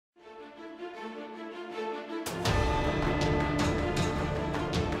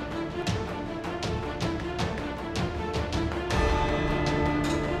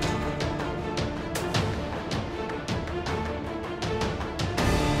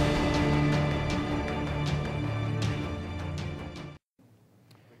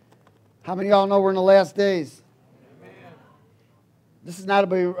How many of y'all know we're in the last days? Amen. This is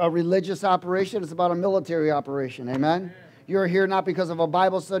not a religious operation. It's about a military operation. Amen? Amen. You're here not because of a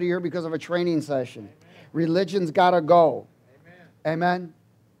Bible study. You're here because of a training session. Amen. Religion's got to go. Amen. Amen?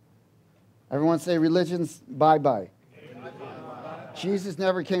 Everyone say religion's bye-bye. Jesus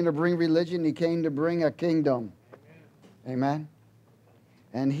never came to bring religion. He came to bring a kingdom. Amen? Amen?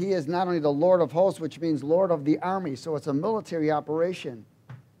 And he is not only the Lord of hosts, which means Lord of the army. So it's a military operation.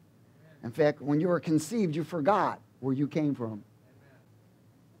 In fact, when you were conceived, you forgot where you came from.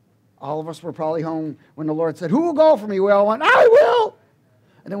 All of us were probably home when the Lord said, who will go for me? We all went, I will.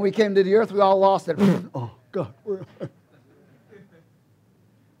 And then we came to the earth, we all lost it. Oh, God.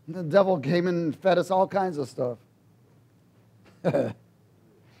 And the devil came and fed us all kinds of stuff.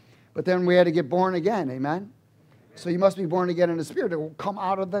 But then we had to get born again, amen? So you must be born again in the Spirit to come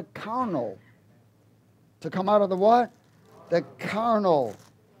out of the carnal. To come out of the what? The carnal.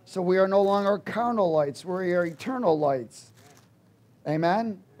 So we are no longer carnal lights. We are eternal lights.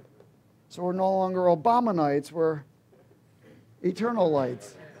 Amen? So we're no longer Obamanites. We're eternal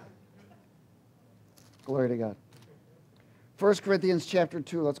lights. Glory to God. 1 Corinthians chapter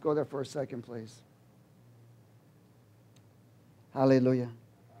 2. Let's go there for a second, please. Hallelujah.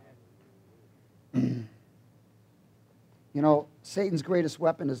 You know, Satan's greatest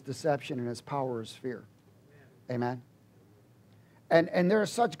weapon is deception and his power is fear. Amen? And there is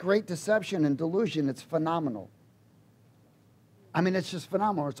such great deception and delusion, it's phenomenal. I mean, it's just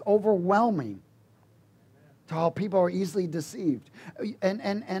phenomenal. It's overwhelming to how people are easily deceived. And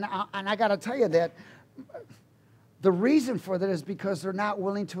I got to tell you that the reason for that is because they're not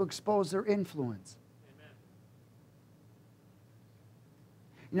willing to expose their influence.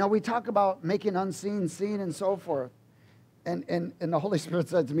 You know, we talk about making unseen seen and so forth. And the Holy Spirit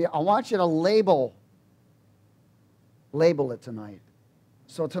said to me, I want you to label it tonight.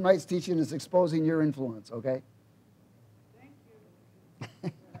 So tonight's teaching is exposing your influence, okay? Thank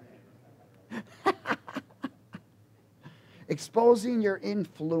you. Exposing your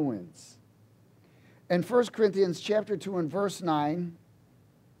influence. In 1 Corinthians chapter 2 and verse 9,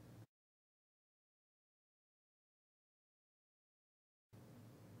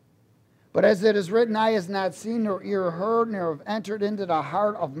 but as it is written, eye has not seen, nor ear heard, nor have entered into the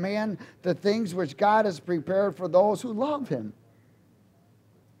heart of man the things which God has prepared for those who love him.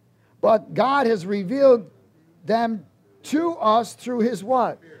 But God has revealed them to us through his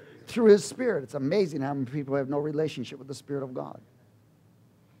what? Through his Spirit. It's amazing how many people have no relationship with the Spirit of God.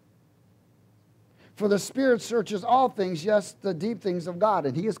 For the Spirit searches all things, yes, the deep things of God.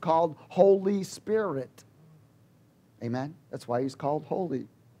 And he is called Holy Spirit. Amen? That's why he's called holy.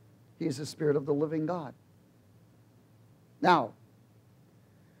 He is the Spirit of the living God. Now,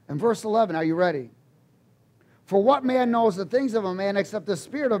 in verse 11, are you ready? For what man knows the things of a man except the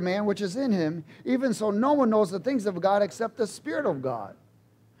Spirit of man which is in him? Even so, no one knows the things of God except the Spirit of God.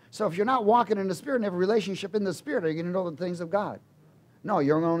 So if you're not walking in the Spirit and have a relationship in the Spirit, are you going to know the things of God? No,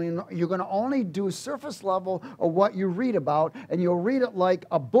 you're going to only do surface level of what you read about, and you'll read it like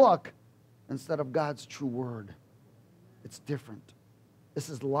a book instead of God's true word. It's different. This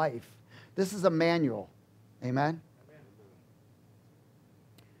is life. This is a manual. Amen?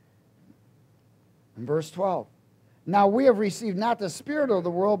 In verse 12. Now we have received not the spirit of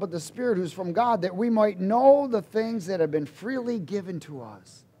the world, but the Spirit who's from God, that we might know the things that have been freely given to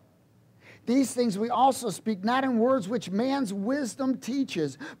us. These things we also speak, not in words which man's wisdom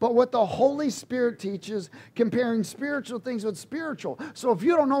teaches, but what the Holy Spirit teaches, comparing spiritual things with spiritual. So if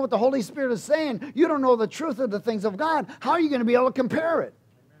you don't know what the Holy Spirit is saying, you don't know the truth of the things of God, how are you going to be able to compare it?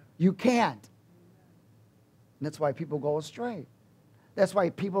 You can't. And that's why people go astray. That's why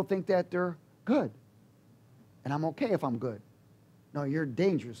people think that they're good. And I'm okay if I'm good. No, you're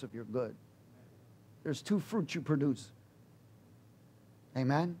dangerous if you're good. There's 2 fruits you produce.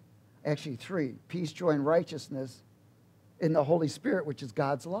 Amen? Actually 3. Peace, joy, and righteousness in the Holy Spirit, which is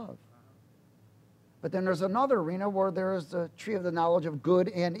God's love. But then there's another arena where there is the tree of the knowledge of good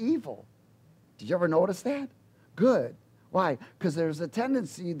and evil. Did you ever notice that? Good. Why? Because there's a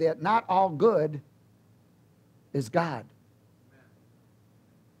tendency that not all good is God.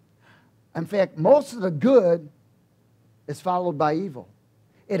 In fact, most of the good is followed by evil.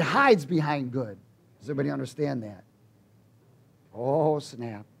 It hides behind good. Does everybody understand that? Oh,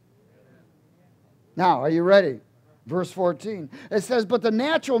 snap. Now, are you ready? Verse 14. It says, but the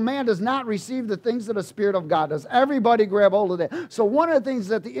natural man does not receive the things of the Spirit of God. Does everybody grab hold of that? So one of the things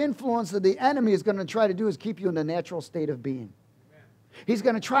that the influence of the enemy is going to try to do is keep you in the natural state of being. Amen. He's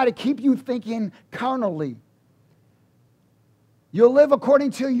going to try to keep you thinking carnally. You'll live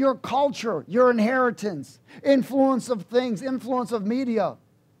according to your culture, your inheritance, influence of things, influence of media.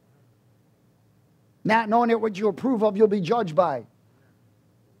 Not knowing it what you approve of, you'll be judged by.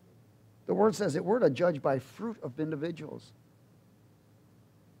 The word says that we're to judge by fruit of individuals.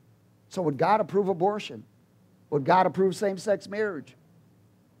 So would God approve abortion? Would God approve same-sex marriage?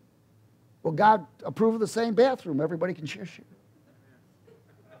 Will God approve of the same bathroom everybody can share?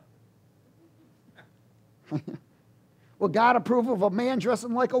 Will God approve of a man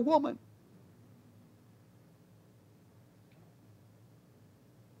dressing like a woman?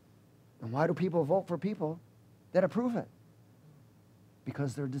 And why do people vote for people that approve it?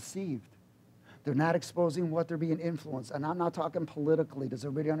 Because they're deceived. They're not exposing what they're being influenced. And I'm not talking politically. Does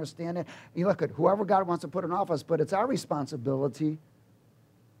everybody understand it? You look at whoever God wants to put in office, but it's our responsibility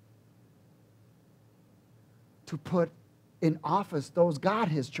to put in office those God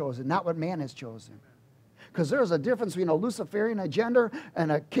has chosen, not what man has chosen. Because there's a difference between a Luciferian agenda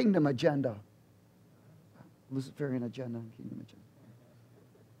and a kingdom agenda. Luciferian agenda and kingdom agenda.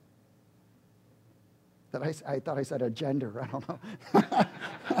 I thought I said a gender. I don't know.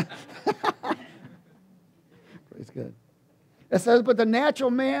 Praise God. It says, but the natural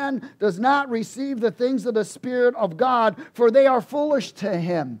man does not receive the things of the Spirit of God, for they are foolish to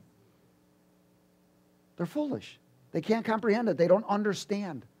him. They're foolish. They can't comprehend it. They don't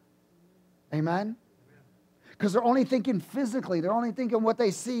understand. Amen? Because they're only thinking physically. They're only thinking what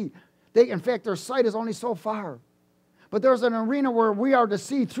they see. In fact, their sight is only so far. But there's an arena where we are to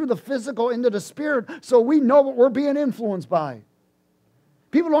see through the physical into the spirit, so we know what we're being influenced by.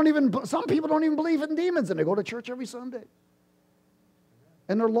 Some people don't even believe in demons, and they go to church every Sunday.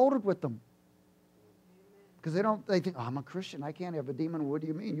 And they're loaded with them. Because they think, oh, I'm a Christian, I can't have a demon. What do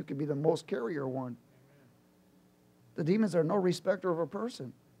you mean? You could be the most carrier one. The demons are no respecter of a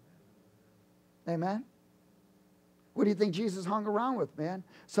person. Amen? What do you think Jesus hung around with, man?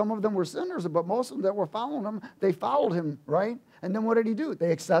 Some of them were sinners, but most of them that were following him, they followed him, right? And then what did he do?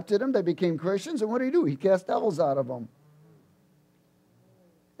 They accepted him, they became Christians, and what did he do? He cast devils out of them.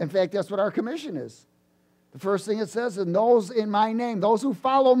 In fact, that's what our commission is. The first thing it says is, those in my name, those who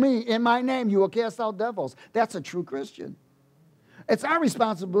follow me in my name, you will cast out devils. That's a true Christian. It's our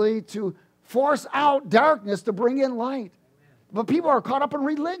responsibility to force out darkness to bring in light. But people are caught up in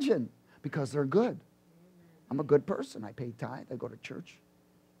religion because they're good. I'm a good person. I pay tithe. I go to church.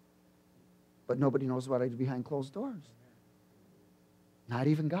 But nobody knows what I do behind closed doors. Not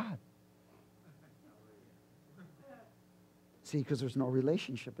even God. See, because there's no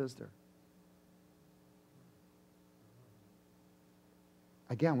relationship, is there?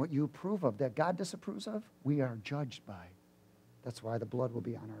 Again, what you approve of that God disapproves of, we are judged by. That's why the blood will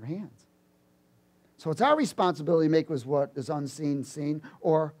be on our hands. So it's our responsibility to make what is unseen seen,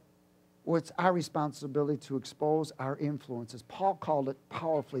 or it's our responsibility to expose our influences. Paul called it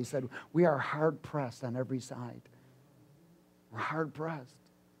powerfully. He said, we are hard-pressed on every side. We're hard-pressed.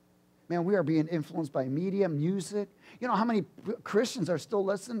 Man, we are being influenced by media, music. You know how many Christians are still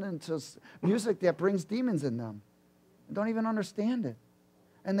listening to music that brings demons in them and don't even understand it?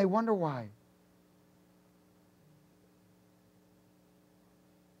 And they wonder why.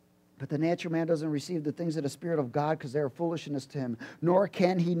 But the natural man doesn't receive the things of the Spirit of God because they are foolishness to him, nor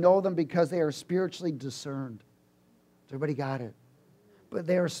can he know them because they are spiritually discerned. Everybody got it? But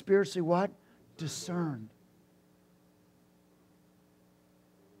they are spiritually what? Discerned.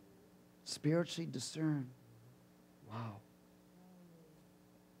 Spiritually discerned. Wow.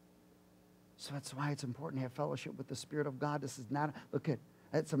 So that's why it's important to have fellowship with the Spirit of God. This is not, look at,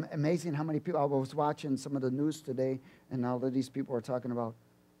 it's amazing how many people, I was watching some of the news today, and all of these people are talking about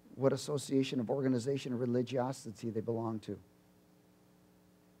what association of organization of religiosity they belong to.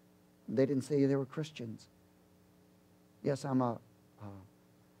 They didn't say they were Christians. Yes, I'm a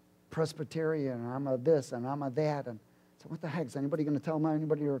Presbyterian, and I'm a this, and I'm a that. And so what the heck? Is anybody going to tell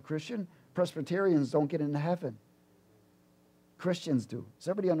anybody you're a Christian? Presbyterians don't get into heaven. Christians do. Does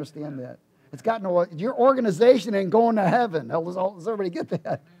everybody understand that? It's got no, your organization ain't going to heaven. Does everybody get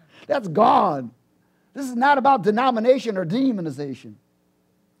that? That's gone. This is not about denomination or demonization.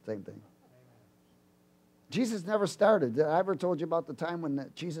 Same thing. Jesus never started. I ever told you about the time when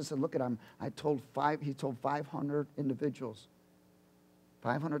Jesus said, look at him, he told 500 individuals.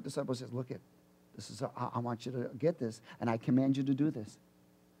 500 disciples says, look at, this is, I want you to get this, and I command you to do this.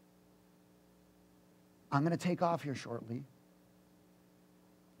 I'm going to take off here shortly.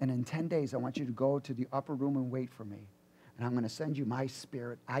 And in 10 days, I want you to go to the upper room and wait for me. And I'm going to send you my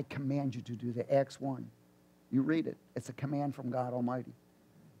Spirit. I command you to do that. Acts 1. You read it. It's a command from God Almighty.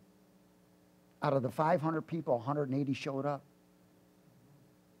 Out of the 500 people, 180 showed up.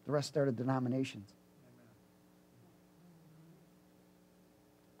 The rest started denominations.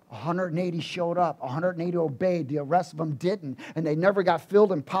 180 showed up. 180 obeyed. The rest of them didn't. And they never got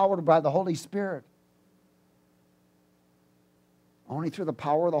filled and empowered by the Holy Spirit. Only through the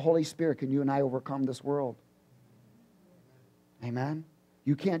power of the Holy Spirit can you and I overcome this world. Amen?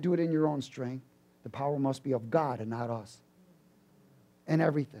 You can't do it in your own strength. The power must be of God and not us. And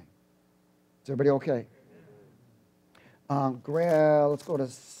everything. Is everybody okay? Let's go to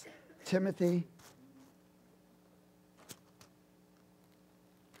Timothy.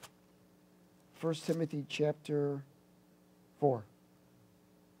 1 Timothy chapter 4.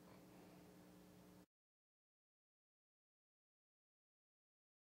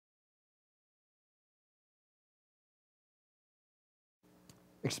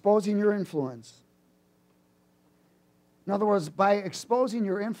 Exposing your influence. In other words, by exposing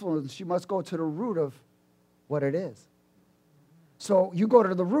your influence, you must go to the root of what it is. So you go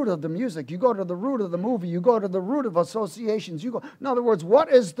to the root of the music, you go to the root of the movie, you go to the root of associations. In other words,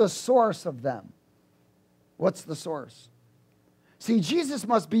 what is the source of them? What's the source? See, Jesus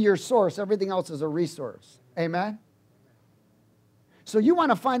must be your source. Everything else is a resource. Amen? So you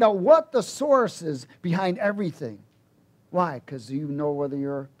want to find out what the source is behind everything. Why? Because you know whether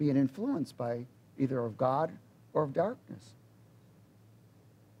you're being influenced by either of God or of darkness.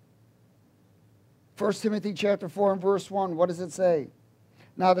 1 Timothy chapter 4 and verse 1, what does it say?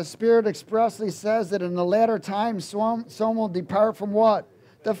 Now the Spirit expressly says that in the latter times some will depart from what?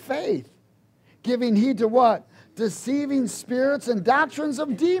 The faith. Giving heed to what? Deceiving spirits and doctrines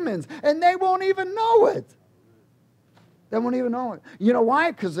of demons. And they won't even know it. They won't even know it. You know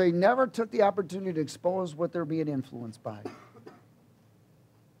why? Because they never took the opportunity to expose what they're being influenced by.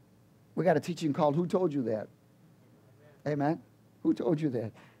 We got a teaching called Who Told You That? Amen? Who told you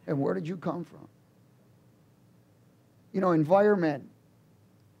that? And where did you come from? You know, environment,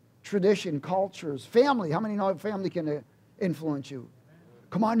 tradition, cultures, family. How many know family can influence you?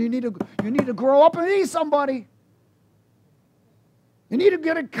 Come on, you need to grow up and be somebody. You need to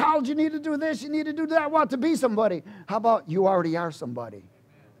get a college, you need to do this, you need to do that. Want to be somebody. How about you already are somebody?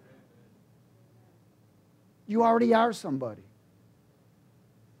 You already are somebody.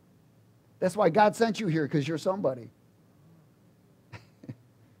 That's why God sent you here, because you're somebody.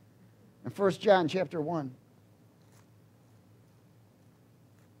 In 1 John chapter 1.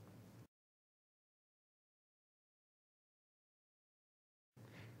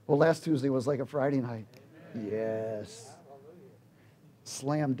 Well, last Tuesday was like a Friday night. Yes.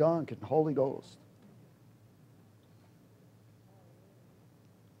 Slam dunk and Holy Ghost.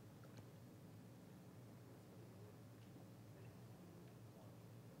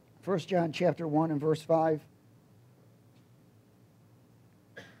 First John chapter 1 and verse 5.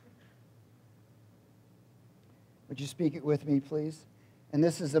 Would you speak it with me, please? And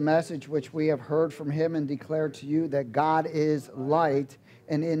this is the message which we have heard from him and declared to you, that God is light,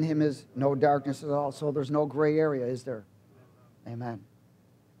 and in him is no darkness at all. So there's no gray area, is there? Amen.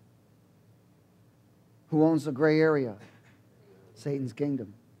 Who owns the gray area? Satan's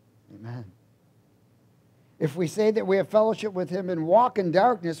kingdom. Amen. If we say that we have fellowship with him and walk in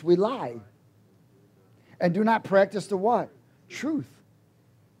darkness, we lie. And do not practice the what? Truth.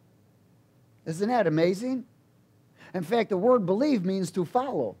 Isn't that amazing? In fact, the word believe means to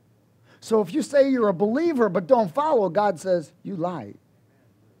follow. So if you say you're a believer but don't follow, God says you lie.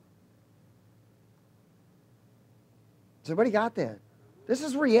 Has everybody got that? This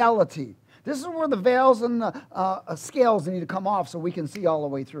is reality. This is where the veils and the scales need to come off so we can see all the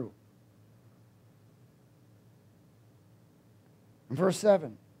way through. Verse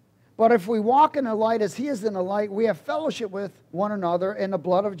 7. But if we walk in the light as he is in the light, we have fellowship with one another, and the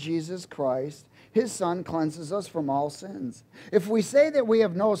blood of Jesus Christ, his Son, cleanses us from all sins. If we say that we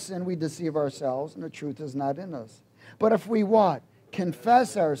have no sin, we deceive ourselves, and the truth is not in us. But if we what?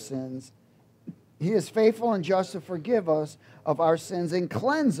 Confess our sins, he is faithful and just to forgive us of our sins and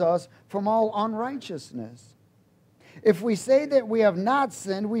cleanse us from all unrighteousness. If we say that we have not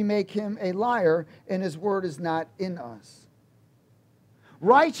sinned, we make him a liar, and his word is not in us.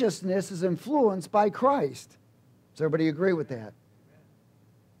 Righteousness is influenced by Christ. Does everybody agree with that?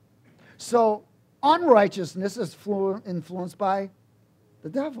 So unrighteousness is influenced by the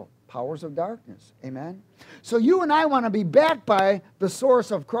devil, powers of darkness. Amen? So you and I want to be backed by the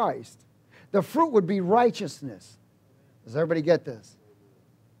source of Christ. The fruit would be righteousness. Does everybody get this?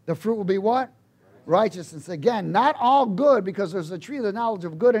 The fruit will be what? Righteousness. Again, not all good, because there's a tree of the knowledge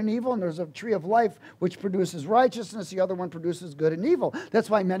of good and evil, and there's a tree of life which produces righteousness. The other one produces good and evil. That's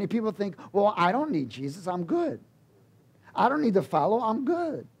why many people think, well, I don't need Jesus, I'm good. I don't need to follow, I'm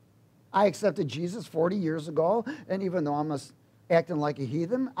good. I accepted Jesus 40 years ago, and even though I'm acting like a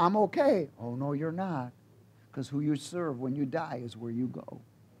heathen, I'm okay. Oh, no, you're not, because who you serve when you die is where you go.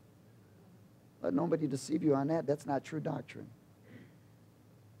 Let nobody deceive you on that. That's not true doctrine.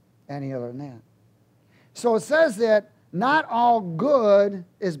 Any other than that. So it says that Not all good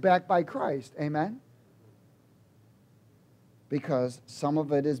is backed by Christ. Amen? Because some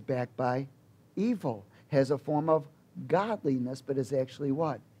of it is backed by evil. Has a form of godliness, but is actually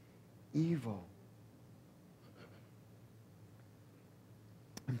what? Evil.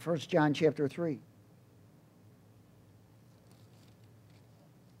 In 1 John chapter 3.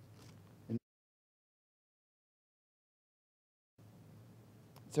 Is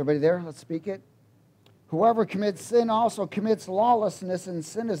everybody there? Let's speak it. Whoever commits sin also commits lawlessness, and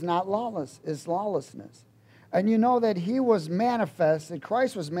sin is not lawless, is lawlessness. And you know that he was manifested,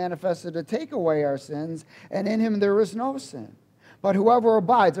 Christ was manifested to take away our sins, and in him there is no sin. But whoever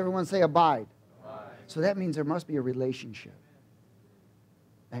abides, everyone say abide. So that means there must be a relationship.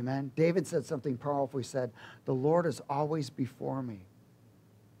 Amen. David said something powerful. He said, the Lord is always before me.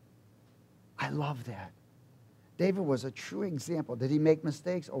 I love that. David was a true example. Did he make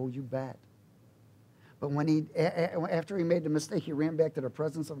mistakes? Oh, you bet. But when after he made the mistake, he ran back to the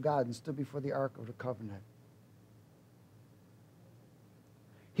presence of God and stood before the Ark of the Covenant.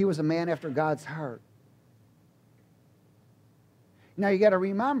 He was a man after God's heart. Now you got to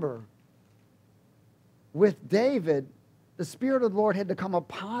remember, with David, the Spirit of the Lord had to come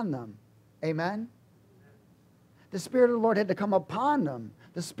upon them. Amen? The Spirit of the Lord had to come upon them.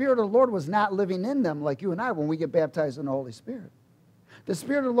 The Spirit of the Lord was not living in them like you and I when we get baptized in the Holy Spirit. The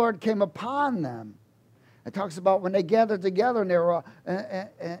Spirit of the Lord came upon them. It talks about when they gathered together and they were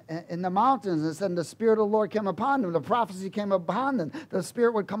in the mountains, and said the Spirit of the Lord came upon them. The prophecy came upon them. The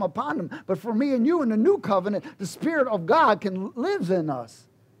Spirit would come upon them. But for me and you in the new covenant, the Spirit of God can live in us.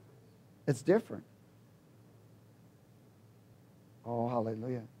 It's different. Oh,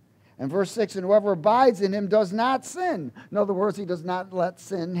 hallelujah. And verse 6, and whoever abides in him does not sin. In other words, he does not let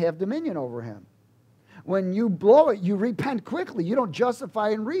sin have dominion over him. When you blow it, you repent quickly. You don't justify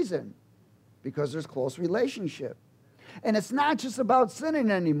and reason because there's close relationship. And it's not just about sinning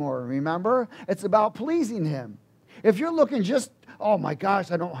anymore, remember? It's about pleasing him. If you're looking just, oh my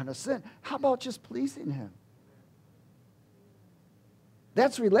gosh, I don't want to sin, how about just pleasing him?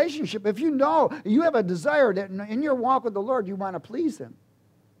 That's relationship. If you know you have a desire that in your walk with the Lord you want to please him,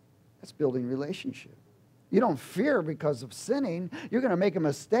 that's building relationship. You don't fear because of sinning. You're going to make a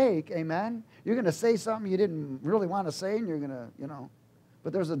mistake, amen? You're going to say something you didn't really want to say, and you're going to,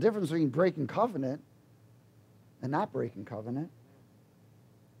 But there's a difference between breaking covenant and not breaking covenant.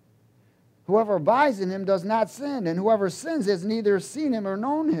 Whoever abides in him does not sin, and whoever sins has neither seen him or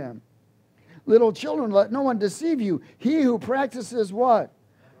known him. Little children, let no one deceive you. He who practices what?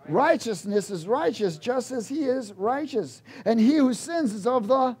 Righteousness is righteous, just as he is righteous. And he who sins is of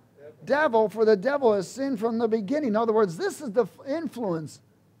the devil, for the devil has sinned from the beginning. In other words, this is the influence.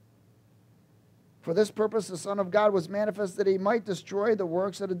 For this purpose, the Son of God was manifest that he might destroy the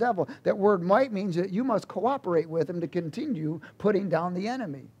works of the devil. That word might means that you must cooperate with him to continue putting down the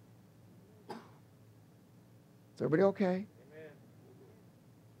enemy. Is everybody okay?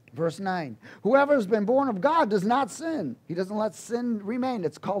 Verse 9, whoever has been born of God does not sin. He doesn't let sin remain.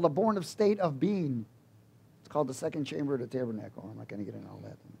 It's called a born of state of being. It's called the second chamber of the tabernacle. I'm not going to get into all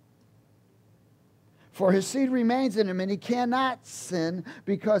that. For his seed remains in him, and he cannot sin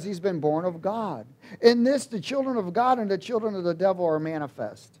because he's been born of God. In this, the children of God and the children of the devil are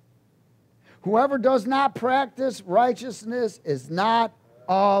manifest. Whoever does not practice righteousness is not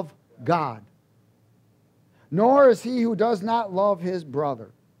of God, nor is he who does not love his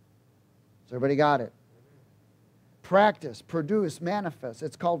brother. So everybody got it? Practice, produce, manifest.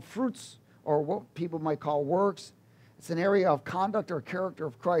 It's called fruits, or what people might call works. It's an area of conduct or character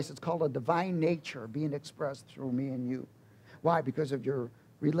of Christ. It's called a divine nature being expressed through me and you. Why? Because of your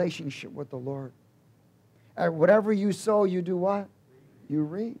relationship with the Lord. Whatever you sow, you do what? You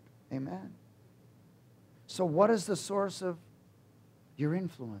reap. Amen. So what is the source of your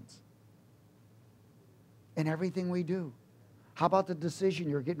influence? In everything we do. How about the decision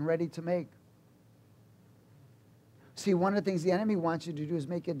you're getting ready to make? See, one of the things the enemy wants you to do is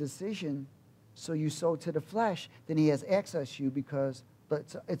make a decision so you sow to the flesh. Then he has access to you because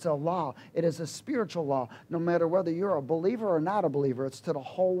it's a law. It is a spiritual law. No matter whether you're a believer or not a believer, it's to the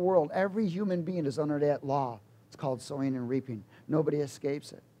whole world. Every human being is under that law. It's called sowing and reaping. Nobody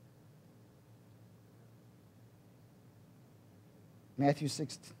escapes it. Matthew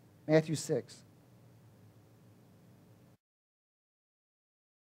 6.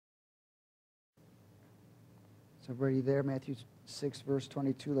 So everybody there, Matthew 6, verse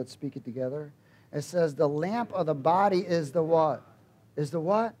 22, let's speak it together. It says, the lamp of the body is the what? Is the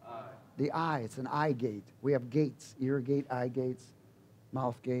what? Eye. The eye. It's an eye gate. We have gates, ear gate, eye gates,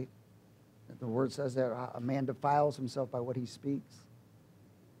 mouth gate. The word says that a man defiles himself by what he speaks.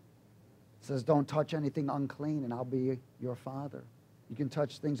 It says, don't touch anything unclean, and I'll be your Father. You can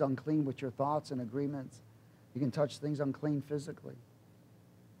touch things unclean with your thoughts and agreements. You can touch things unclean physically.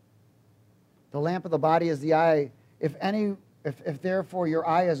 The lamp of the body is the eye. If therefore your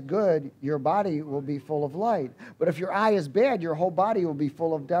eye is good, your body will be full of light. But if your eye is bad, your whole body will be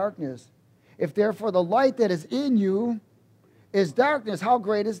full of darkness. If therefore the light that is in you is darkness, how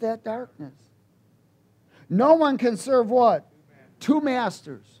great is that darkness? No one can serve what? Two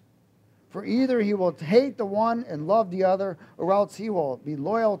masters. For either he will hate the one and love the other, or else he will be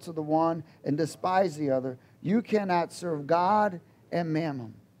loyal to the one and despise the other. You cannot serve God and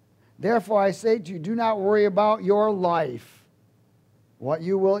mammon. Therefore I say to you, do not worry about your life, what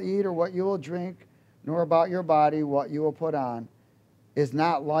you will eat or what you will drink, nor about your body, what you will put on. Is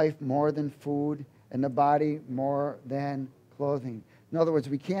not life more than food, and the body more than clothing? In other words,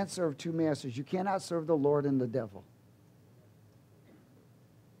 we can't serve two masters. You cannot serve the Lord and the devil.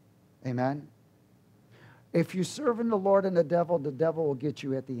 Amen? If you serve in the Lord and the devil will get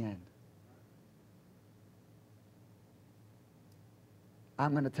you at the end.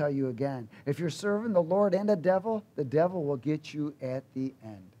 I'm going to tell you again. If you're serving the Lord and the devil will get you at the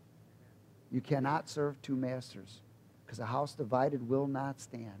end. You cannot serve two masters, because a house divided will not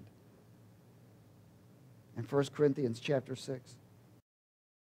stand. In 1 Corinthians chapter 6.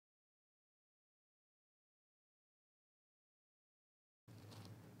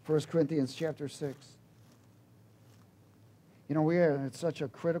 First Corinthians chapter 6. You know, we are at such a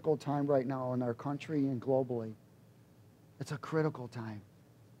critical time right now in our country and globally. It's a critical time.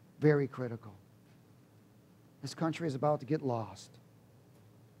 Very critical. This country is about to get lost.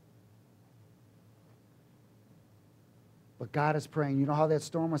 But God is praying. You know how that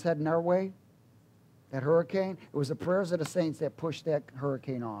storm was heading our way? That hurricane? It was the prayers of the saints that pushed that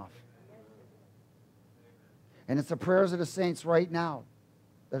hurricane off. And it's the prayers of the saints right now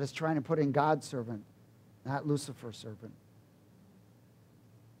that is trying to put in God's servant, not Lucifer's servant.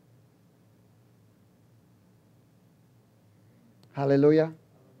 Hallelujah.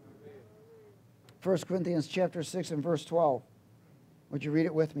 1 Corinthians chapter 6 and verse 12. Would you read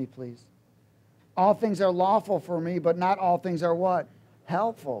it with me, please? All things are lawful for me, but not all things are what?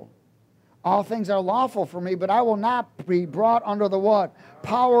 Helpful. All things are lawful for me, but I will not be brought under the what?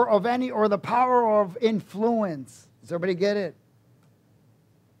 Power of any, or the power of influence. Does everybody get it?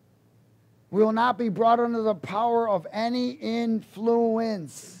 We will not be brought under the power of any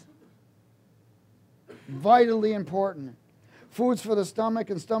influence. Vitally important. Food's for the stomach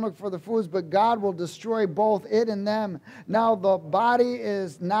and stomach for the foods, but God will destroy both it and them. Now the body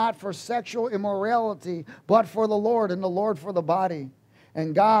is not for sexual immorality, but for the Lord, and the Lord for the body.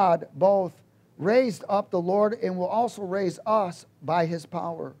 And God both raised up the Lord and will also raise us by his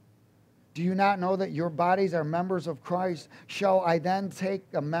power. Do you not know that your bodies are members of Christ? Shall I then take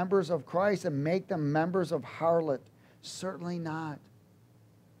the members of Christ and make them members of harlot? Certainly not.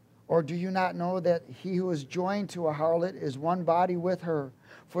 Or do you not know that he who is joined to a harlot is one body with her?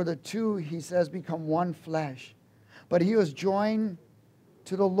 For the two, he says, become one flesh. But he who is joined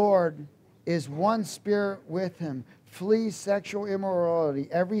to the Lord is one spirit with him. Flee sexual immorality.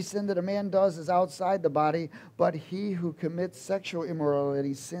 Every sin that a man does is outside the body, but he who commits sexual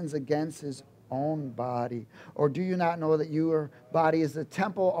immorality sins against his own body. Or do you not know that your body is the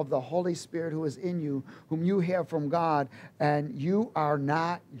temple of the Holy Spirit who is in you, whom you have from God, and you are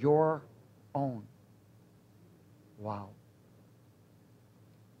not your own? Wow.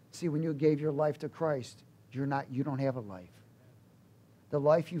 See, when you gave your life to Christ, you don't have a life. The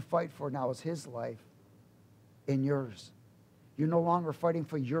life you fight for now is his life in yours. You're no longer fighting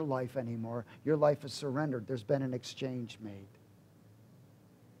for your life anymore. Your life is surrendered. There's been an exchange made.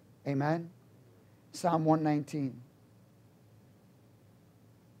 Amen? Psalm 119.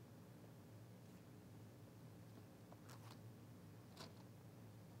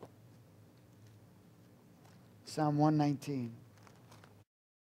 Psalm 119.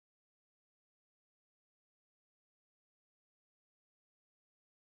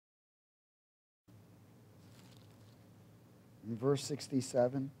 In verse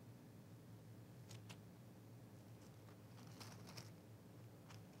 67.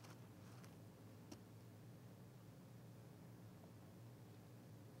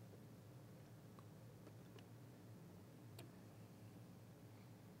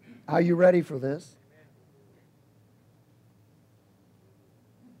 Are you ready for this?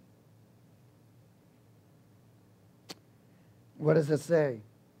 What does it say?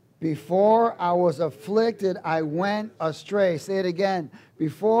 Before I was afflicted, I went astray. Say it again.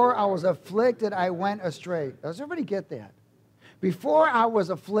 Before I was afflicted, I went astray. Does everybody get that? Before I was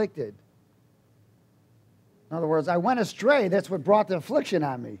afflicted. In other words, I went astray. That's what brought the affliction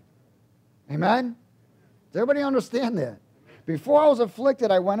on me. Amen? Does everybody understand that? Before I was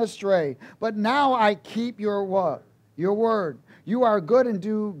afflicted, I went astray. But now I keep your what? Your word. You are good and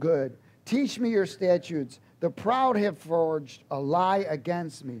do good. Teach me your statutes. The proud have forged a lie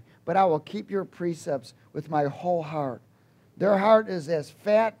against me, but I will keep your precepts with my whole heart. Their heart is as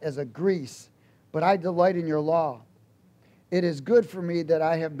fat as a grease, but I delight in your law. It is good for me that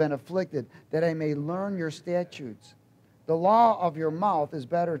I have been afflicted, that I may learn your statutes. The law of your mouth is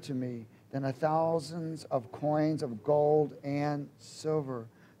better to me than thousands of coins of gold and silver.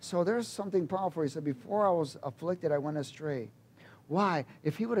 So there's something powerful. He said, before I was afflicted, I went astray. Why?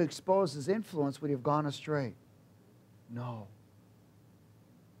 If he would have exposed his influence, would he have gone astray? No.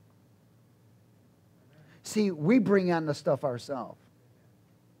 See, we bring on the stuff ourselves.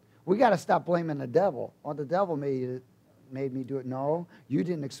 We got to stop blaming the devil. Oh, the devil made me do it. No, you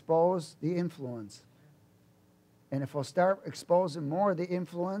didn't expose the influence. And if we'll start exposing more of the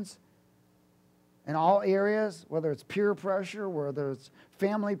influence in all areas, whether it's peer pressure, whether it's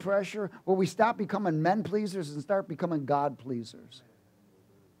family pressure, where we stop becoming men pleasers and start becoming God pleasers.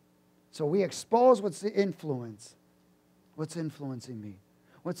 So we expose what's the influence. What's influencing me?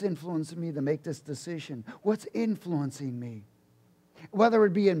 What's influencing me to make this decision? What's influencing me? Whether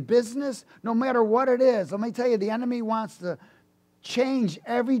it be in business, no matter what it is, let me tell you, the enemy wants to change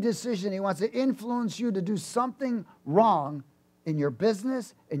every decision. He wants to influence you to do something wrong in your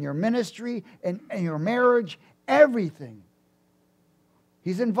business, in your ministry, in your marriage, everything.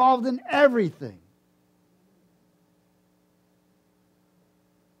 He's involved in everything.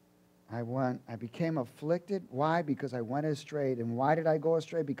 I became afflicted. Why? Because I went astray. And why did I go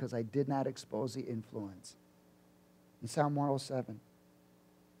astray? Because I did not expose the influence. In Psalm 107.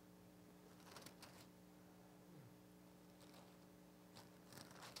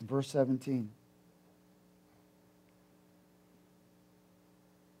 Verse 17.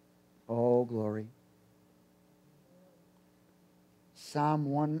 Oh, glory. Psalm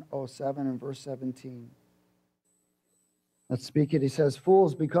 107 and verse 17. Let's speak it. He says,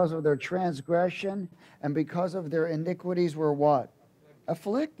 fools, because of their transgression and because of their iniquities were what?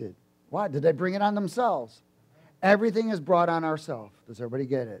 Afflicted. Why? Did they bring it on themselves? Everything is brought on ourselves. Does everybody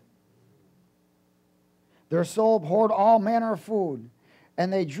get it? Their soul abhorred all manner of food,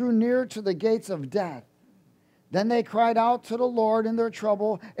 and they drew near to the gates of death. Then they cried out to the Lord in their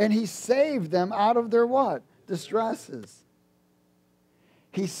trouble, and he saved them out of their what? Distresses.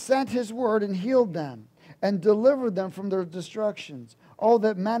 He sent his word and healed them and delivered them from their destructions. Oh,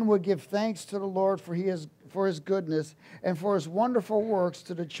 that men would give thanks to the Lord for his goodness and for his wonderful works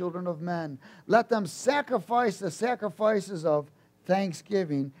to the children of men. Let them sacrifice the sacrifices of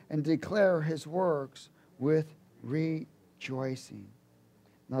thanksgiving and declare his works with rejoicing.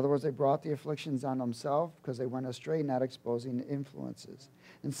 In other words, they brought the afflictions on themselves because they went astray, not exposing the influences.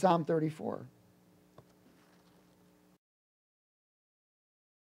 In Psalm 34.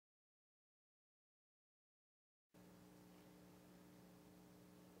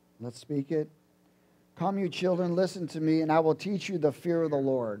 Let's speak it. Come, you children, listen to me, and I will teach you the fear of the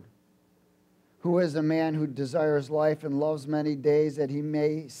Lord. Who is a man who desires life and loves many days that he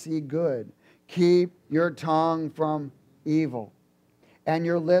may see good? Keep your tongue from evil and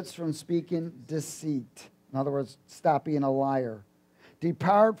your lips from speaking deceit. In other words, stop being a liar.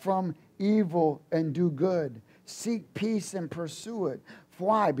 Depart from evil and do good. Seek peace and pursue it.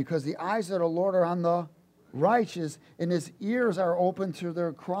 Why? Because the eyes of the Lord are on the righteous, and his ears are open to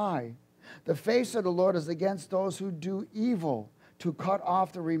their cry. The face of the Lord is against those who do evil, to cut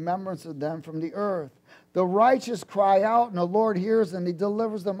off the remembrance of them from the earth. The righteous cry out, and the Lord hears, and he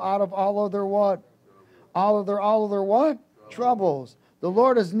delivers them out of all of their what? All of their what? Troubles. The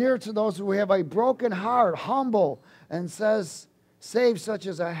Lord is near to those who have a broken heart, humble, and says, save such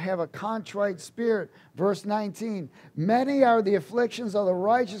as I have a contrite spirit. Verse 19, many are the afflictions of the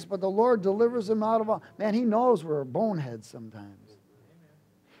righteous, but the Lord delivers them out of all. Man, he knows we're boneheads sometimes.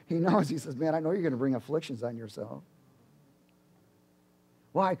 He knows. He says, man, I know you're going to bring afflictions on yourself.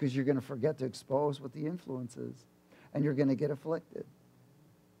 Why? Because you're going to forget to expose what the influence is, and you're going to get afflicted.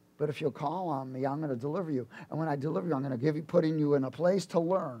 But if you'll call on me, I'm going to deliver you. And when I deliver you, I'm going to putting you in a place to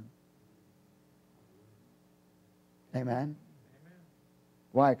learn. Amen?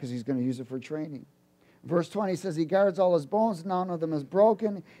 Why? Because he's going to use it for training. Verse 20 says, he guards all his bones, none of them is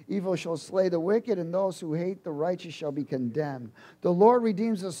broken. Evil shall slay the wicked, and those who hate the righteous shall be condemned. The Lord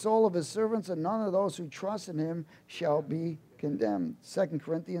redeems the soul of his servants, and none of those who trust in him shall be condemned. 2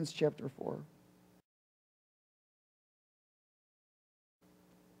 Corinthians chapter 4.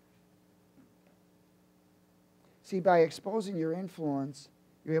 See, by exposing your influence,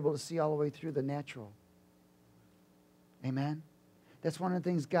 you're able to see all the way through the natural. Amen? That's one of the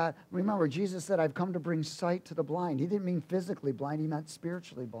things God, remember, Jesus said, I've come to bring sight to the blind. He didn't mean physically blind. He meant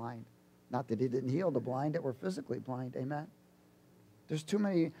spiritually blind. Not that he didn't heal the blind that were physically blind. Amen. There's too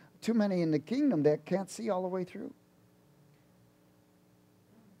many in the kingdom that can't see all the way through.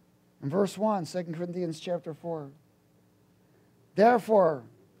 In verse 1, 2 Corinthians chapter 4. Therefore,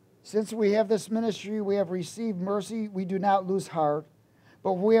 since we have this ministry, we have received mercy, we do not lose heart.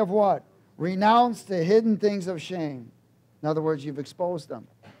 But we have what? Renounced the hidden things of shame. In other words, you've exposed them.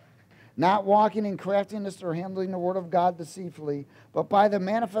 Not walking in craftiness or handling the word of God deceitfully, but by the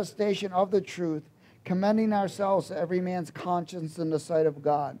manifestation of the truth, commending ourselves to every man's conscience in the sight of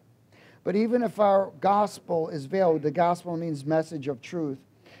God. But even if our gospel is veiled, the gospel means message of truth,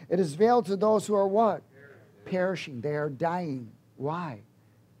 it is veiled to those who are what? Perishing. They are dying. Why?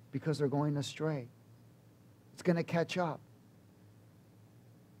 Because they're going astray. It's going to catch up.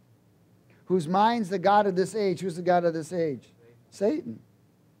 Whose mind's the god of this age? Who's the god of this age? Satan.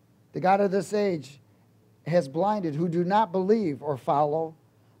 The god of this age has blinded, who do not believe or follow,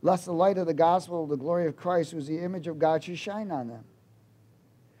 lest the light of the gospel of the glory of Christ, who is the image of God, should shine on them.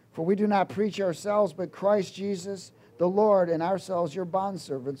 For we do not preach ourselves, but Christ Jesus, the Lord, and ourselves your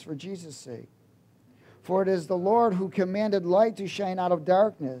bondservants for Jesus' sake. For it is the Lord who commanded light to shine out of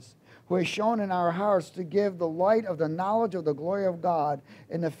darkness, who has shown in our hearts to give the light of the knowledge of the glory of God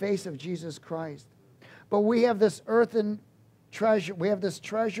in the face of Jesus Christ. But we have this earthen treasure, we have this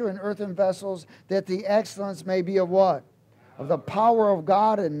treasure in earthen vessels, that the excellence may be of what? Of the power of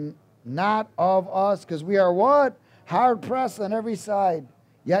God and not of us, because we are what? Hard pressed on every side,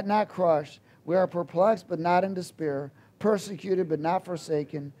 yet not crushed. We are perplexed, but not in despair, persecuted, but not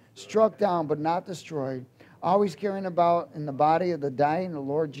forsaken, struck down, but not destroyed, always carrying about in the body of the dying the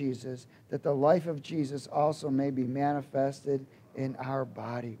Lord Jesus, that the life of Jesus also may be manifested in our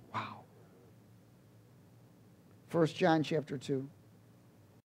body. Wow. 1 John chapter 2.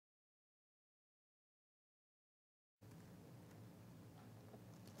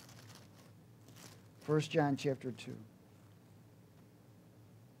 First John chapter 2.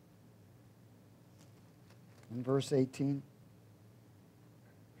 In verse 18.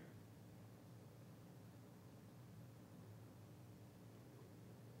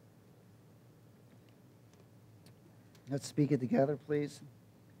 Let's speak it together, please.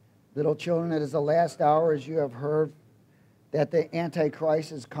 Little children, it is the last hour, as you have heard, that the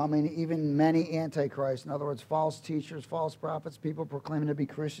Antichrist is coming, even many Antichrists. In other words, false teachers, false prophets, people proclaiming to be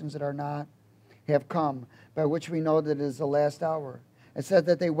Christians that are not, have come, by which we know that it is the last hour. It said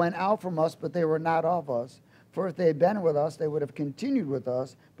that they went out from us, but they were not of us. For if they had been with us, they would have continued with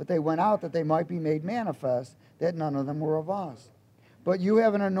us, but they went out that they might be made manifest, that none of them were of us. But you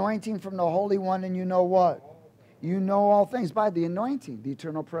have an anointing from the Holy One, and you know what? You know all things by the anointing, the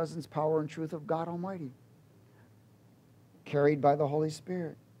eternal presence, power, and truth of God Almighty, carried by the Holy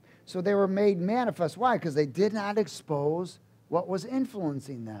Spirit. So they were made manifest. Why? Because they did not expose what was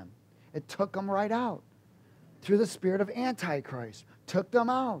influencing them. It took them right out. Through the spirit of Antichrist, took them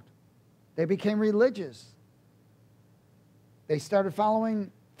out. They became religious. They started following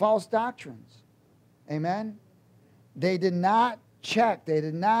false doctrines. Amen? They did not check. They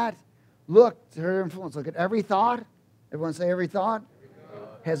did not look to her influence. Look at every thought. Everyone say every thought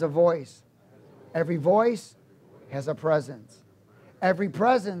has a voice. Every voice has a presence. Every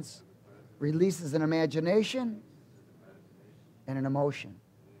presence releases an imagination and an emotion.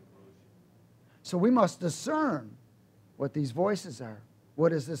 So we must discern what these voices are.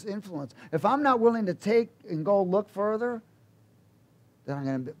 What is this influence? If I'm not willing to take and go look further, then I'm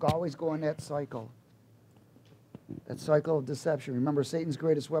going to always go in that cycle. That cycle of deception. Remember, Satan's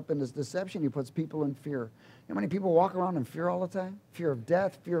greatest weapon is deception. He puts people in fear. You know how many people walk around in fear all the time? Fear of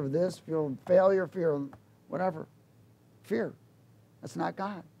death, fear of this, fear of failure, fear of whatever. Fear. That's not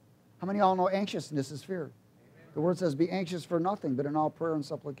God. How many of y'all know anxiousness is fear? Amen. The word says, be anxious for nothing, but in all prayer and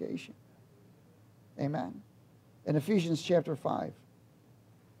supplication. Amen. In Ephesians chapter 5.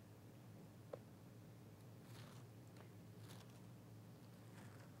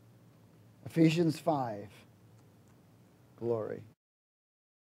 Ephesians 5. Glory.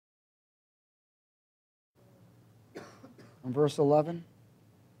 In verse 11.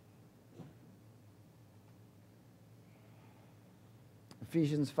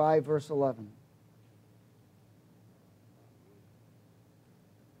 Ephesians 5, verse 11.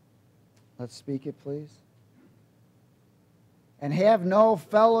 Let's speak it, please. And have no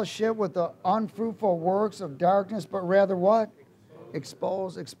fellowship with the unfruitful works of darkness, but rather what?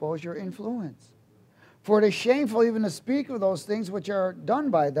 Expose your influence. For it is shameful even to speak of those things which are done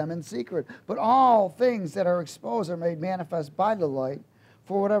by them in secret. But all things that are exposed are made manifest by the light.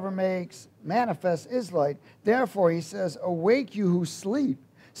 For whatever makes manifest is light. Therefore, he says, awake you who sleep.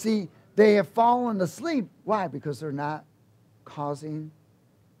 See, they have fallen asleep. Why? Because they're not causing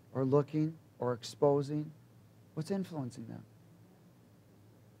or looking or exposing what's influencing them.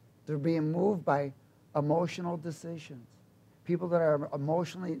 They're being moved by emotional decisions. People that are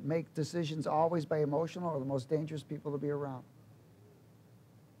emotionally make decisions always by emotional are the most dangerous people to be around.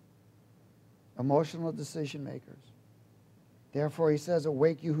 Emotional decision makers. Therefore, he says,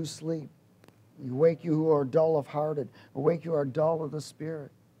 awake you who sleep. Awake you who are dull of hearted. Awake you who are dull of the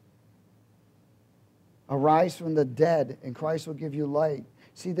spirit. Arise from the dead, and Christ will give you light.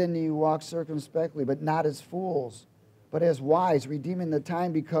 See then you walk circumspectly, but not as fools, but as wise, redeeming the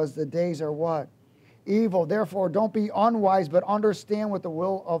time, because the days are what? Evil. Therefore, don't be unwise, but understand what the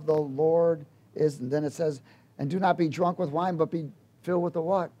will of the Lord is. And then it says, and do not be drunk with wine, but be filled with the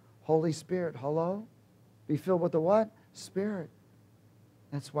what? Holy Spirit. Hello? Be filled with the what? Spirit.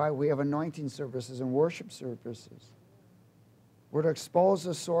 That's why we have anointing services and worship services. We're to expose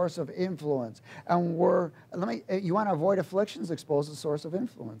the source of influence. And you want to avoid afflictions? Expose the source of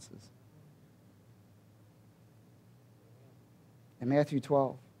influences. In Matthew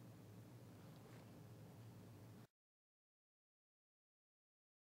 12.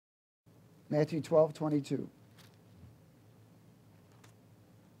 Matthew 12:22.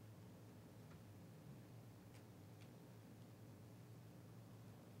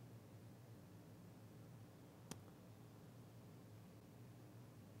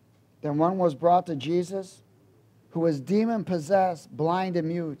 Then one was brought to Jesus who was demon-possessed, blind and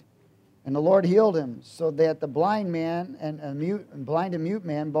mute. And the Lord healed him, so that the blind man and blind and mute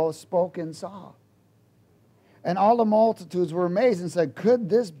man both spoke and saw. And all the multitudes were amazed and said, could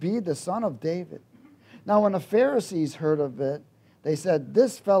this be the Son of David? Now when the Pharisees heard of it, they said,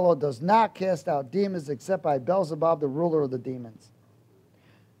 this fellow does not cast out demons except by Beelzebub, the ruler of the demons.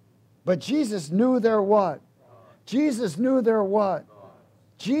 But Jesus knew their what? Jesus knew their what?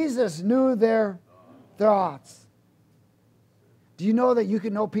 Jesus knew their thoughts. Do you know that you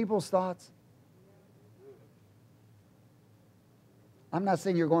can know people's thoughts? I'm not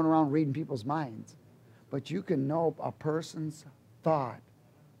saying you're going around reading people's minds, but you can know a person's thought.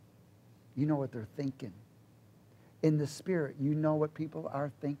 You know what they're thinking. In the spirit, you know what people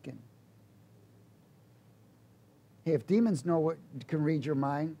are thinking. Hey, if demons know what can read your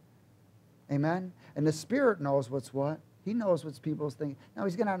mind, amen? And the spirit knows what's what. He knows what people's thinking. Now,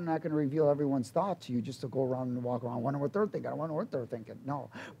 he's not going to reveal everyone's thought to you just to go around and walk around, wonder what they're thinking. I wonder what they're thinking. No.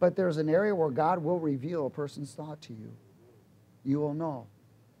 But there's an area where God will reveal a person's thought to you. You will know.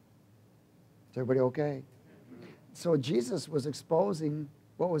 Is everybody okay? So Jesus was exposing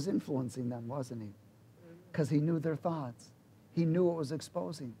what was influencing them, wasn't he? Because he knew their thoughts. He knew what was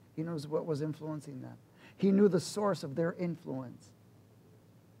exposing. He knows what was influencing them. He knew the source of their influence.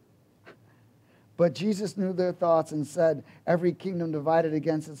 But Jesus knew their thoughts and said, every kingdom divided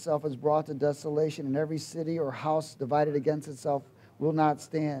against itself is brought to desolation, and every city or house divided against itself will not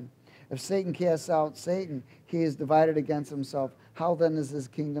stand. If Satan casts out Satan, he is divided against himself. How then does his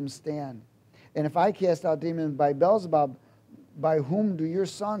kingdom stand? And if I cast out demons by Beelzebub, by whom do your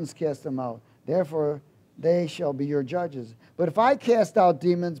sons cast them out? Therefore, they shall be your judges. But if I cast out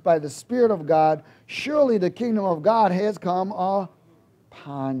demons by the Spirit of God, surely the kingdom of God has come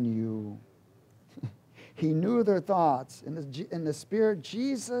upon you. He knew their thoughts. In the Spirit,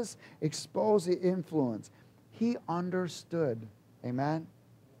 Jesus exposed the influence. He understood. Amen?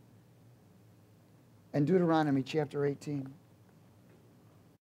 And Deuteronomy chapter 18.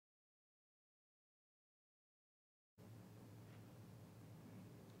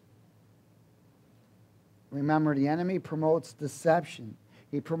 Remember, the enemy promotes deception.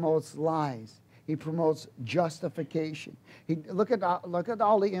 He promotes lies. He promotes justification. Look at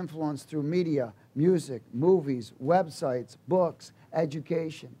all the influence through media, music, movies, websites, books,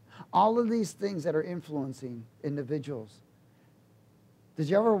 education. All of these things that are influencing individuals. Did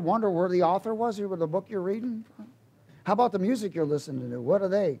you ever wonder where the author was or the book you're reading? How about the music you're listening to? What are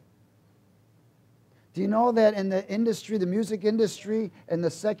they? Do you know that in the industry, the music industry, in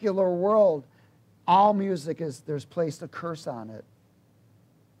the secular world, all music there's placed a curse on it.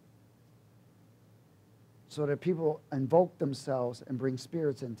 So that people invoke themselves and bring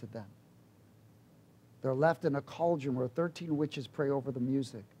spirits into them. They're left in a cauldron where 13 witches pray over the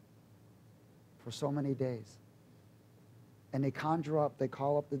music for so many days. And they they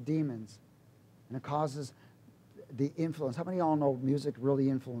call up the demons. And it causes the influence. How many of y'all know music really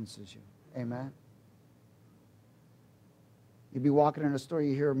influences you? Amen? You'd be walking in a store,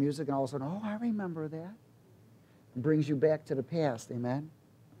 you hear music, and all of a sudden, oh, I remember that. It brings you back to the past. Amen?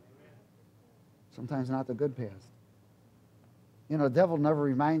 Sometimes not the good past. You know, the devil never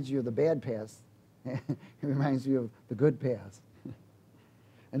reminds you of the bad past. He reminds you of the good past.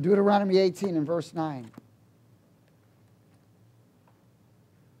 In Deuteronomy 18 and verse 9.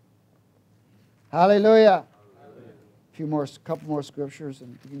 Hallelujah. Couple more scriptures,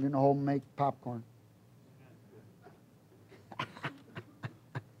 and you can go home and make popcorn.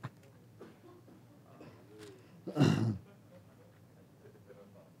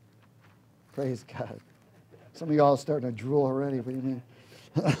 Praise God. Some of y'all are starting to drool already. What do you mean?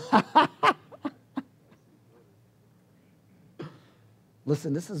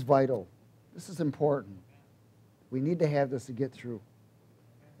 Listen, this is vital. This is important. We need to have this to get through.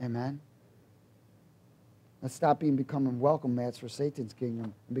 Amen? Let's stop becoming welcome mats for Satan's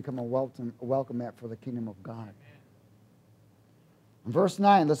kingdom and become a welcome mat for the kingdom of God. In verse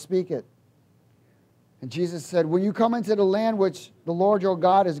 9, let's speak it. And Jesus said, when you come into the land which the Lord your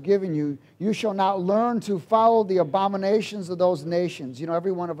God has given you, you shall not learn to follow the abominations of those nations. You know,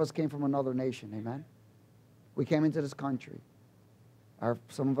 every one of us came from another nation. Amen? We came into this country.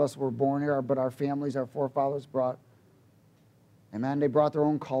 Some of us were born here, but our families, our forefathers brought, amen, they brought their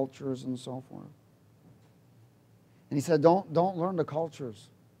own cultures and so forth. And he said, don't learn the cultures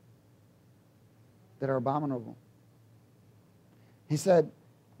that are abominable. He said,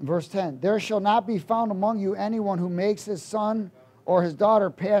 in verse 10, there shall not be found among you anyone who makes his son or his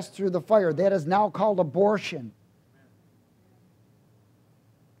daughter pass through the fire. That is now called abortion.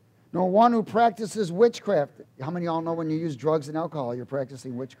 Nor one who practices witchcraft. How many of y'all know when you use drugs and alcohol, you're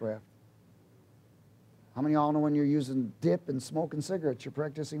practicing witchcraft? How many of y'all know when you're using dip and smoking cigarettes, you're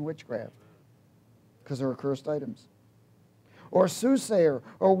practicing witchcraft? Because they're accursed items. Or soothsayer,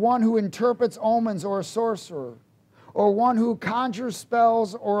 or one who interprets omens, or a sorcerer, or one who conjures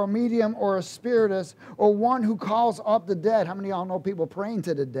spells, or a medium, or a spiritist, or one who calls up the dead. How many of y'all know people praying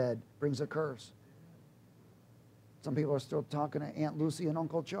to the dead brings a curse? Some people are still talking to Aunt Lucy and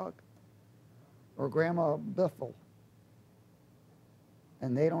Uncle Chuck, or Grandma Biffle.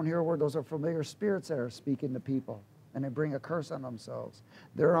 And they don't hear a word. Those are familiar spirits that are speaking to people. And they bring a curse on themselves.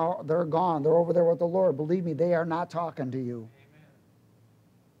 They're gone. They're over there with the Lord. Believe me, they are not talking to you.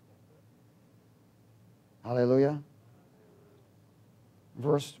 Amen. Hallelujah.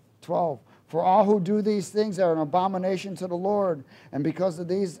 Verse 12. For all who do these things are an abomination to the Lord. And because of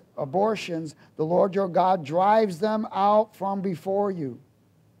these abortions, the Lord your God drives them out from before you.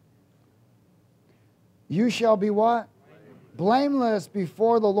 You shall be what? Blameless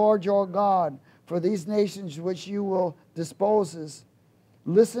before the Lord your God. For these nations which you will dispose,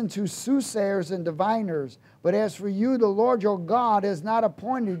 listen to soothsayers and diviners. But as for you, the Lord your God has not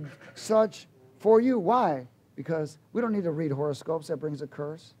appointed such for you. Why? Because we don't need to read horoscopes. That brings a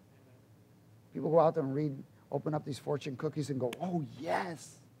curse. People go out there and open up these fortune cookies and go, oh,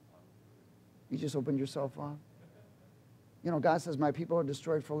 yes. You just opened yourself up. You know, God says, my people are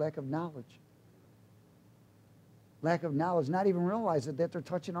destroyed for lack of knowledge. Lack of knowledge, not even realize that they're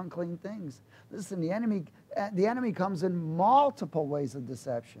touching unclean things. Listen, the enemy comes in multiple ways of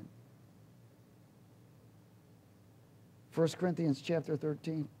deception. 1 Corinthians chapter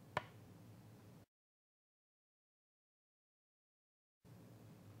 13.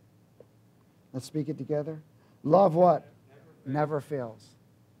 Let's speak it together. Love what? Never fails.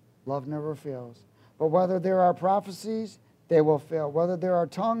 Love never fails. But whether there are prophecies, they will fail. Whether there are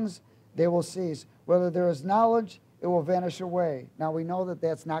tongues, they will cease. Whether there is knowledge, it will vanish away. Now we know that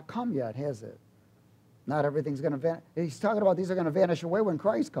that's not come yet, has it? Not everything's going to vanish. He's talking about these are going to vanish away when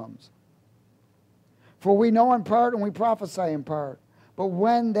Christ comes. For we know in part and we prophesy in part. But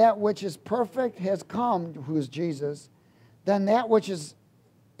when that which is perfect has come, who is Jesus, then that which is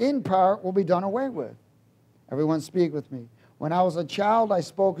in part will be done away with. Everyone speak with me. When I was a child, I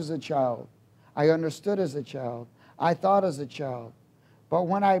spoke as a child. I understood as a child. I thought as a child. But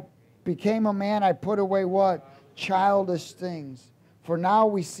when I became a man, I put away what? Childish things. For now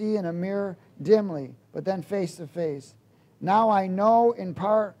we see in a mirror dimly, but then face to face. Now I know in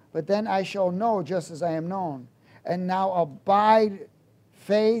part, but then I shall know just as I am known. And now abide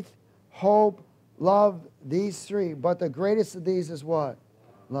faith, hope, love, these three. But the greatest of these is what?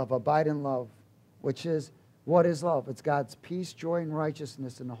 Love. Abide in love, which is, what is love? It's God's peace, joy, and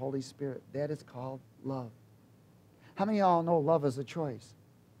righteousness in the Holy Spirit. That is called love. How many of y'all know love is a choice?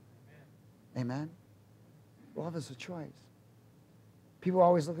 Amen? Love is a choice. People are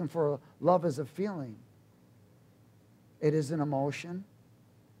always looking for love as a feeling. It is an emotion.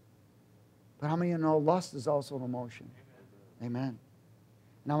 But how many of you know lust is also an emotion? Amen.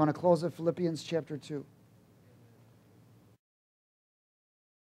 Now I want to close with Philippians chapter 2.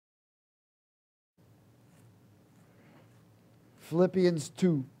 Philippians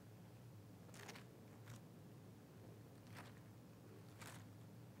 2.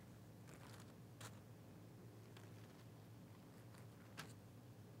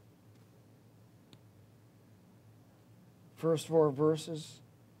 First 4 verses,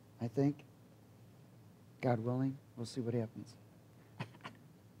 I think. God willing, we'll see what happens.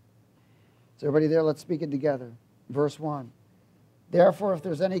 So everybody there, let's speak it together. Verse 1. Therefore, if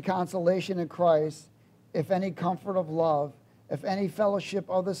there's any consolation in Christ, if any comfort of love, if any fellowship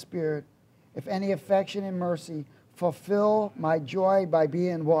of the Spirit, if any affection and mercy, fulfill my joy by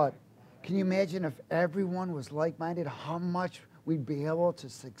being what? Can you imagine if everyone was like-minded, how much we'd be able to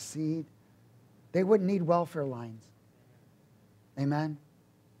succeed? They wouldn't need welfare lines. Amen?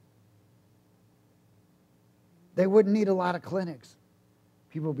 They wouldn't need a lot of clinics.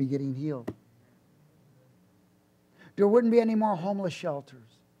 People would be getting healed. There wouldn't be any more homeless shelters.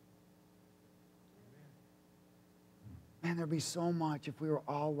 Man, there'd be so much if we were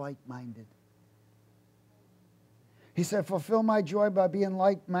all like-minded. He said, fulfill my joy by being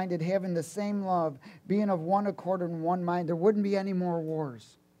like-minded, having the same love, being of one accord and one mind. There wouldn't be any more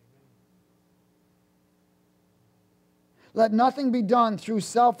wars. Let nothing be done through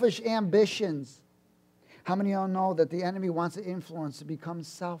selfish ambitions. How many of y'all know that the enemy wants the influence to become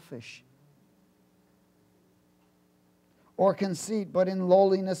selfish? Or conceit, but in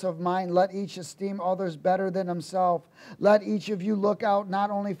lowliness of mind, let each esteem others better than himself. Let each of you look out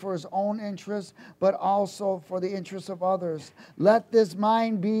not only for his own interests, but also for the interests of others. Let this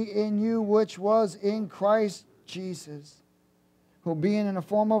mind be in you, which was in Christ Jesus, who being in the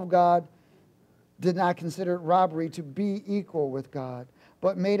form of God, did not consider it robbery to be equal with God,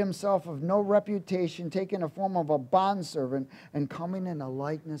 but made himself of no reputation, taking the form of a bondservant and coming in the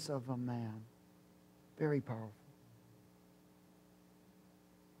likeness of a man. Very powerful.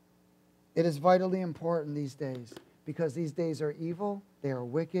 It is vitally important these days because these days are evil, they are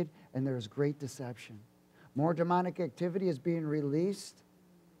wicked, and there is great deception. More demonic activity is being released,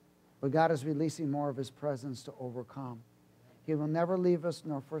 but God is releasing more of his presence to overcome. He will never leave us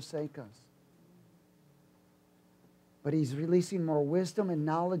nor forsake us. But he's releasing more wisdom and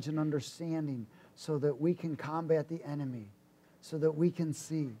knowledge and understanding so that we can combat the enemy, so that we can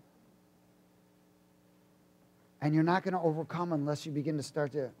see. And you're not going to overcome unless you begin to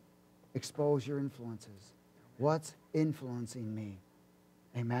start to expose your influences. What's influencing me?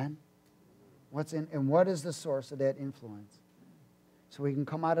 Amen? And what is the source of that influence? So we can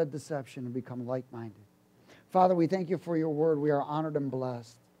come out of deception and become like-minded. Father, we thank you for your word. We are honored and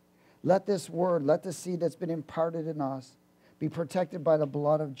blessed. Let this word, let the seed that's been imparted in us be protected by the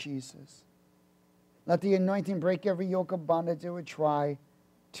blood of Jesus. Let the anointing break every yoke of bondage that would try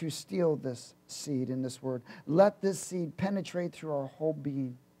to steal this seed in this word. Let this seed penetrate through our whole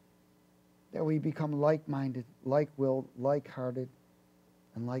being, that we become like-minded, like-willed, like-hearted,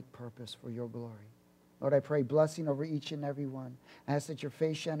 and like-purpose for your glory. Lord, I pray blessing over each and every one. I ask that your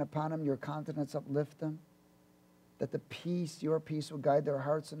face shine upon them, your countenance uplift them, that the peace, your peace, will guide their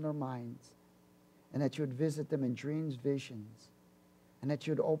hearts and their minds, and that you would visit them in dreams, visions, and that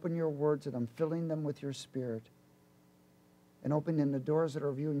you would open your word to them, filling them with your spirit, and opening the doors that are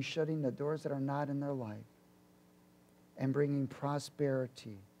of you and shutting the doors that are not in their life, and bringing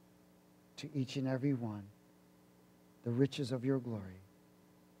prosperity to each and every one, the riches of your glory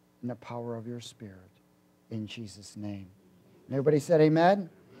and the power of your spirit, in Jesus' name. And everybody said amen?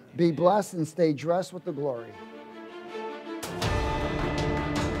 Be blessed and stay dressed with the glory.